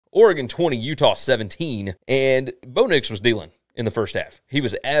Oregon 20, Utah 17, and Bo Nix was dealing in the first half. He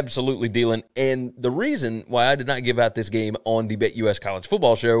was absolutely dealing, and the reason why I did not give out this game on the BetUS College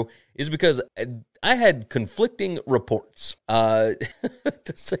Football Show is because I had conflicting reports, to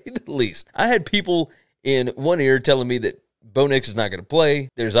say the least. I had people in one ear telling me that Bo Nix is not going to play.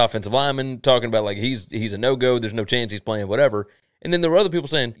 There's offensive linemen talking about like he's a no-go, there's no chance he's playing, whatever. And then there were other people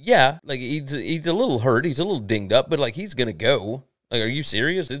saying, yeah, like he's a little hurt, he's a little dinged up, but like he's going to go. Like, are you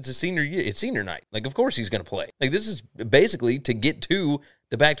serious? It's a senior year. It's senior night. Like, of course he's going to play. Like, this is basically to get to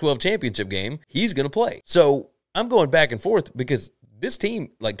the Pac-12 championship game. He's going to play. So I'm going back and forth because this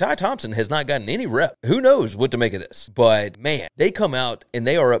team, like Ty Thompson, has not gotten any rep. Who knows what to make of this? But, man, they come out and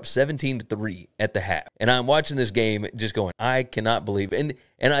they are up 17-3 at the half. And I'm watching this game just going, I cannot believe it.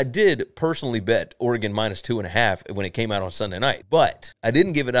 And I did personally bet Oregon minus 2.5 when it came out on Sunday night. But I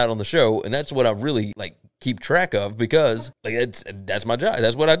didn't give it out on the show, and that's what I really, keep track of because that's my job.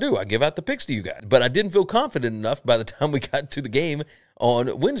 That's what I do. I give out the picks to you guys. But I didn't feel confident enough by the time we got to the game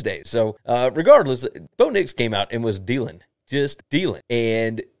on Wednesday. So regardless, Bo Nix came out and was dealing, just dealing.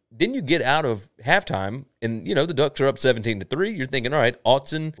 And then you get out of halftime and, the Ducks are up 17-3. You're thinking, all right,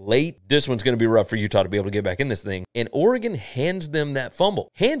 Autzen late. This one's going to be rough for Utah to be able to get back in this thing. And Oregon hands them that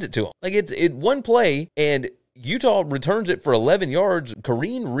fumble. Hands it to them. Like it's one play and Utah returns it for 11 yards.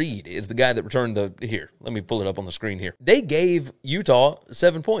 Kareem Reed is the guy that returned here, let me pull it up on the screen here. They gave Utah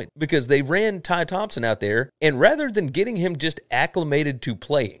 7 points because they ran Ty Thompson out there, and rather than getting him just acclimated to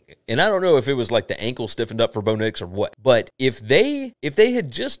playing, and I don't know if it was like the ankle stiffened up for Bo Nix or what, but if they had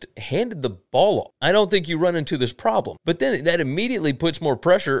just handed the ball off, I don't think you run into this problem. But then that immediately puts more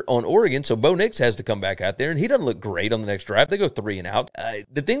pressure on Oregon, so Bo Nix has to come back out there, and he doesn't look great on the next drive. They go 3 and out.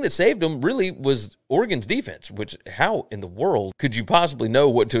 The thing that saved them really was Oregon's defense, which how in the world could you possibly know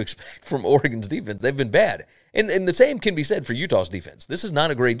what to expect from Oregon's defense? They've been bad. And the same can be said for Utah's defense. This is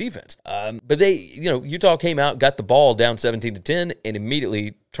not a great defense. But Utah came out, got the ball down 17-10, and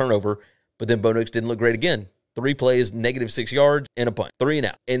immediately turnover. But then Bo Nix didn't look great again. 3 plays, -6 yards, and a punt. 3 and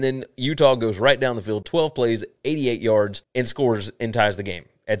out. And then Utah goes right down the field, 12 plays, 88 yards, and scores and ties the game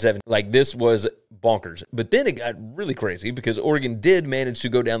at 7. Like, this was bonkers. But then it got really crazy because Oregon did manage to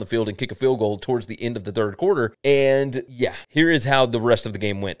go down the field and kick a field goal towards the end of the third quarter. And, yeah, here is how the rest of the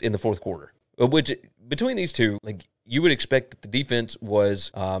game went in the fourth quarter. Which, between these two, you would expect that the defense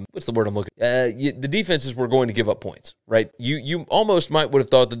was, what's the word I'm looking at? The defenses were going to give up points, right? You almost might would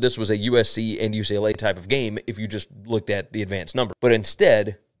have thought that this was a USC and UCLA type of game if you just looked at the advanced number. But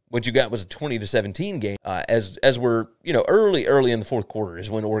instead, what you got was a 20-17 game. As we're, early in the fourth quarter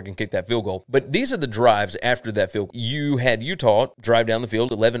is when Oregon kicked that field goal. But these are the drives after that field goal. You had Utah drive down the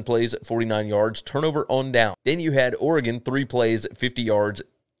field, 11 plays, 49 yards, turnover on down. Then you had Oregon 3 plays, 50 yards,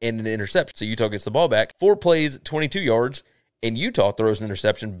 and an interception. So Utah gets the ball back. 4 plays, 22 yards, and Utah throws an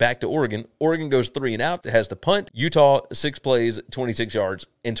interception back to Oregon. Oregon goes 3 and out. It has the punt. Utah, 6 plays, 26 yards,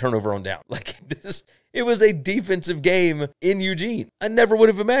 and turnover on down. It was a defensive game in Eugene. I never would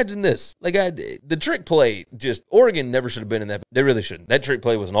have imagined this. The trick play, Oregon never should have been in that. They really shouldn't. That trick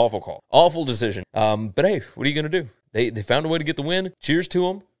play was an awful call. Awful decision. But hey, what are you going to do? They found a way to get the win. Cheers to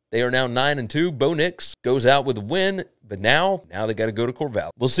them. They are now 9-2. Bo Nix goes out with a win, but now they got to go to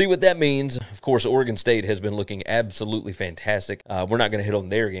Corvallis. We'll see what that means. Of course, Oregon State has been looking absolutely fantastic. We're not going to hit on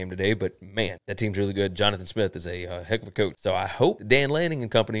their game today, but man, that team's really good. Jonathan Smith is a heck of a coach. So I hope Dan Lanning and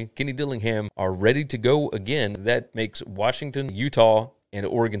company, Kenny Dillingham, are ready to go again. That makes Washington, Utah, and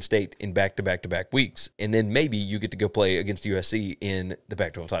Oregon State in back-to-back-to-back weeks. And then maybe you get to go play against USC in the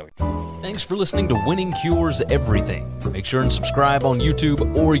Pac-12 title. Thanks for listening to Winning Cures Everything. Make sure and subscribe on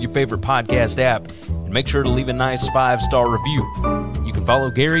YouTube or your favorite podcast app. And make sure to leave a nice 5-star review. You can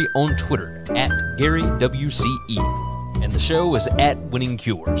follow Gary on Twitter @GaryWCE. And the show is @Winning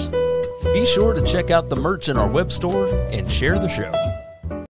Cures. Be sure to check out the merch in our web store and share the show.